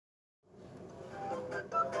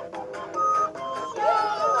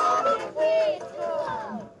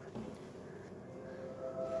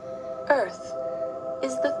Earth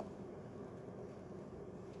is the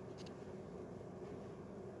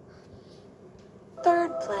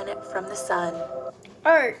third planet from the Sun.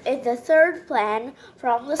 Earth is the third planet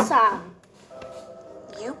from the Sun.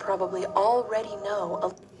 You probably already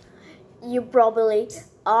know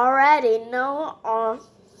a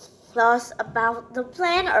lot about the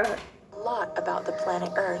planet Earth. lot about the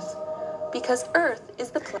planet Earth because Earth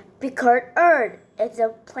is the Because Earth is the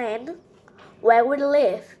planet where we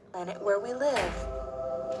live. planet where we live.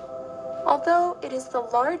 Although it is the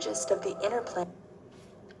largest of the inner planets,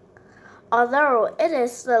 Although it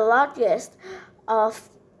is the largest of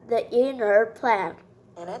the inner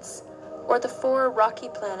planets, or the four rocky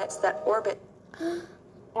planets that orbit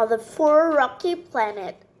or the four rocky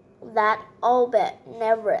planets that orbit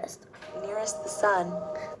nearest nearest the Sun,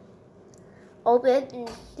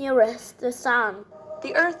 the Sun.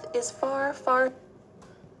 the Earth is far, far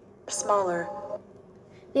smaller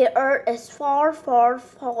The Earth is far, far,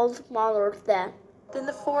 far smaller than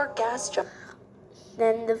the four gas giants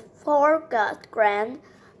than the four gas giants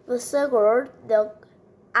that circle the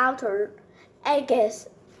outer edges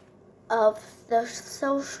of the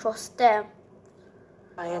solar system.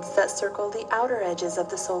 that circle the outer edges of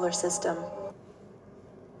the solar system.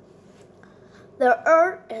 The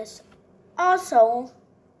Earth is also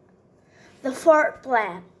the fourth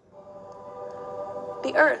planet.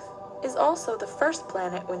 The Earth is also the first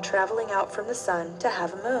planet when traveling out from the Sun to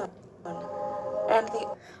have a moon, and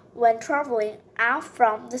when traveling out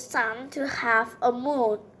from the Sun to have a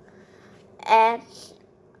moon, and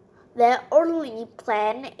the only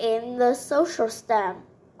planet in the solar system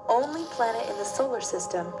only planet in the solar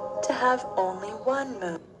system to have only one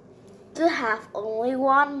moon.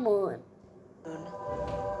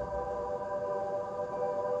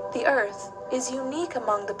 The Earth is unique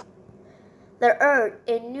among the Earth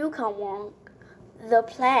is unique among the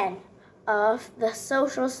planets of the solar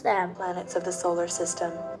system planets of the solar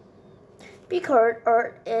system because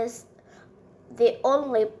Earth is the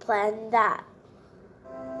only planet that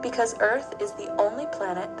because Earth is the only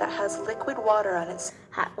planet that has liquid water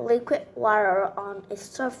on its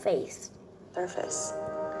surface. surface.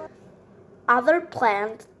 Other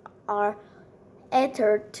planets are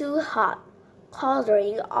either too hot,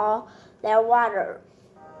 causing all their water.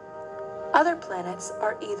 Other planets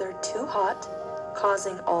are either too hot,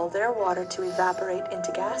 causing all their water to evaporate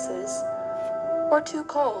into gases, or too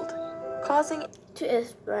cold, causing to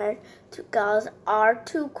evaporate to gas are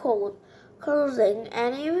too cold, causing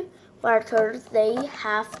any water they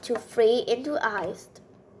have to freeze into ice.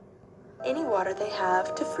 any water they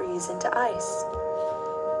have to freeze into ice.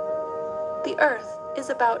 The Earth is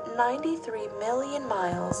about 93 million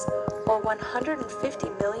miles, or 150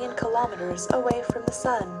 million kilometers away from the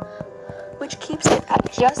Sun, which keeps it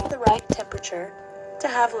at just the right temperature to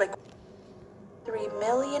have liquid. 3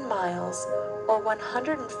 million miles, or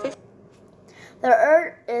 150. The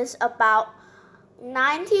Earth is about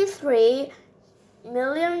 93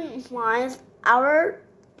 million miles hour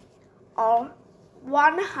or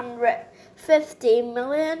 150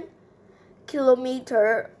 million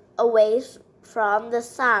kilometers away from the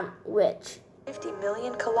Sun, which 50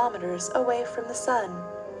 million kilometers away from the Sun,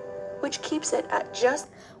 which keeps it at just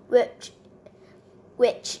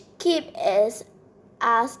keep it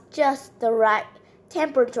at just the right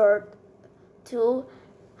temperature to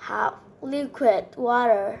have liquid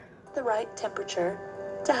water. the right temperature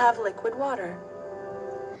to have liquid water.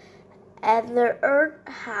 And the Earth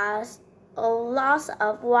has a lot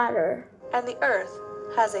of water. And the Earth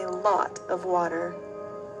has a lot of water.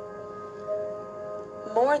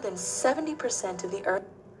 More than 70% of the Earth.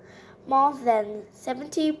 More than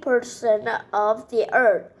 70% of the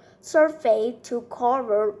Earth's surface is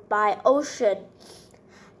covered by ocean.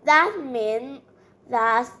 That means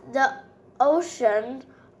that the oceans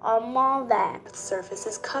are more than Earth's surface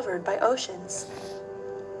is covered by oceans.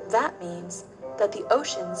 That means that the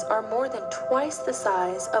oceans are more than twice the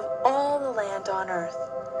size of all the land on Earth.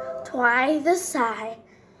 twice the size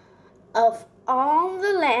of all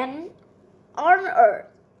the land on Earth.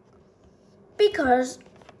 Because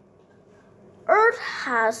Earth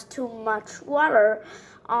has too much water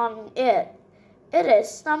on it. It is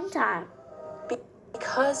sometimes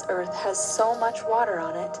Because Earth has so much water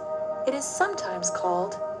on it, it is sometimes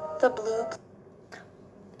called the blue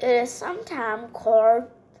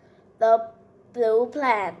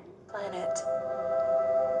planet.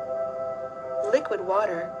 Liquid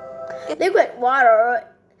water. Liquid water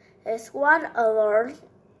is what Earth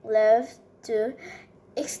lives to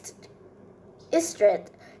exist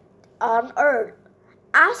on Earth.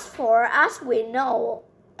 As far as we know,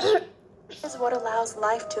 is what allows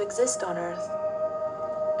life to exist on Earth.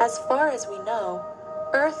 As far as we know,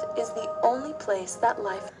 Earth is the only place that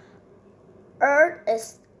life Earth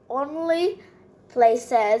is only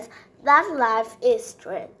places that life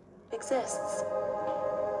exists.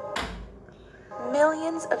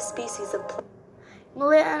 Millions of species of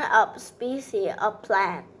millions of species of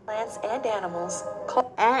plants and animals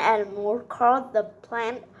call the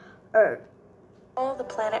planet Earth, call the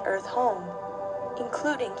planet Earth home,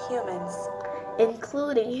 including humans.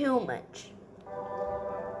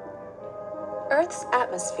 Earth's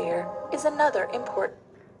atmosphere is another important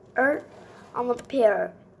Earth's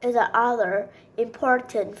atmosphere is another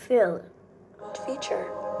important feature.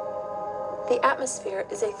 The atmosphere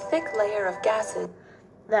is a thick layer of gases.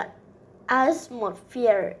 The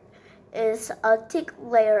atmosphere is a thick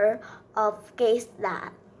layer of gas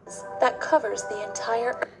that covers the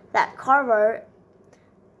entire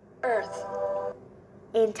Earth.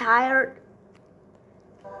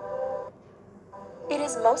 It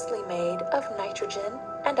is mostly made of nitrogen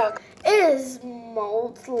and oxygen. It is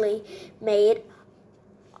mostly made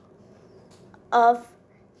of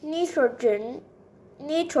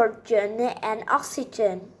nitrogen and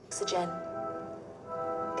oxygen.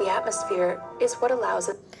 The atmosphere is what allows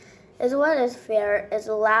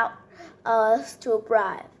us to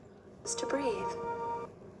breathe.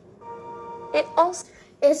 It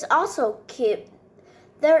also keeps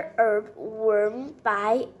the earth warm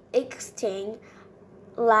by acting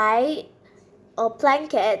like a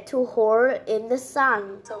blanket to hold in the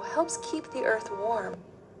sun. So helps keep the earth warm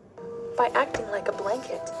by acting like a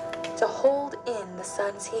blanket to hold in the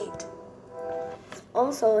sun's heat.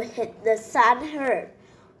 Also hit the sun hurt.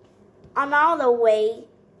 Another way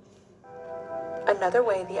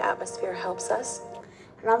the atmosphere helps us.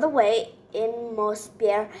 Another way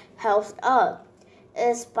atmosphere helps us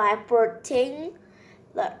is by protecting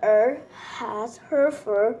the earth has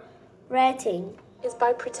harmful rating. Is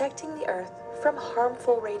by protecting the earth from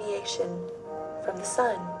harmful radiation from the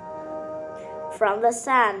sun.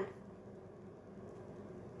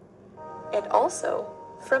 And also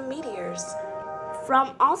from meteors.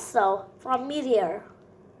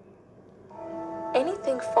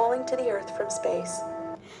 Anything falling to the earth from space.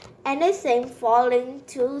 Anything falling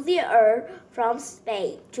to the earth from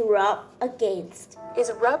space to rub against.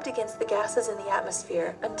 Is rubbed against the gases in the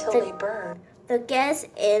atmosphere until they burn. The gas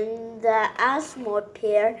in the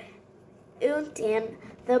atmosphere until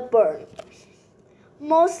the burn.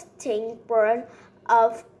 Most things burn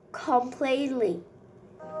up completely.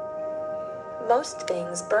 Most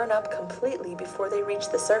things burn up completely before they reach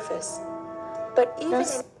the surface. But even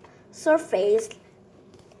the surface,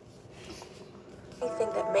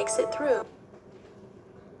 anything that makes it through.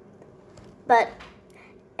 But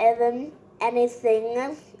even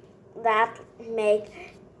anything that makes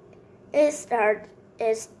it start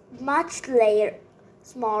is much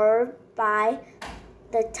smaller by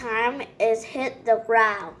the time it hits the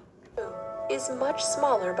ground. Is much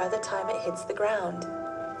smaller by the time it hits the ground.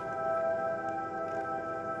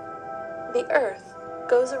 The earth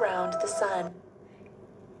goes around the sun.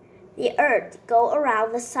 The earth goes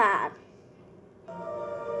around the sun.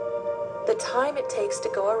 The time it takes to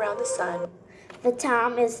go around the sun. The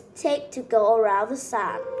time it takes to go around the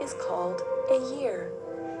sun is called a year.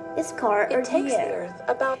 It's called a year.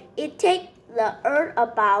 It takes the earth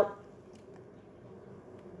about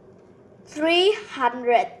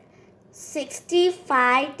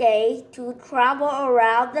 365 days to travel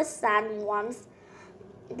around the sun once.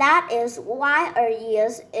 That is why a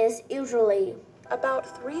year is usually about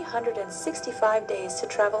 365 days to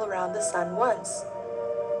travel around the sun once.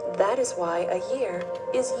 That is why a year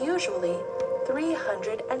is usually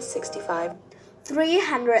 365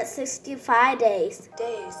 days.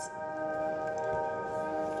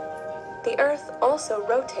 The earth also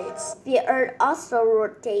rotates.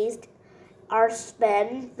 Or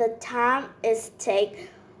spend the time it takes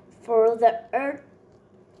for the earth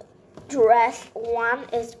to rest. One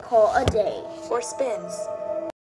is called a day. Or spins.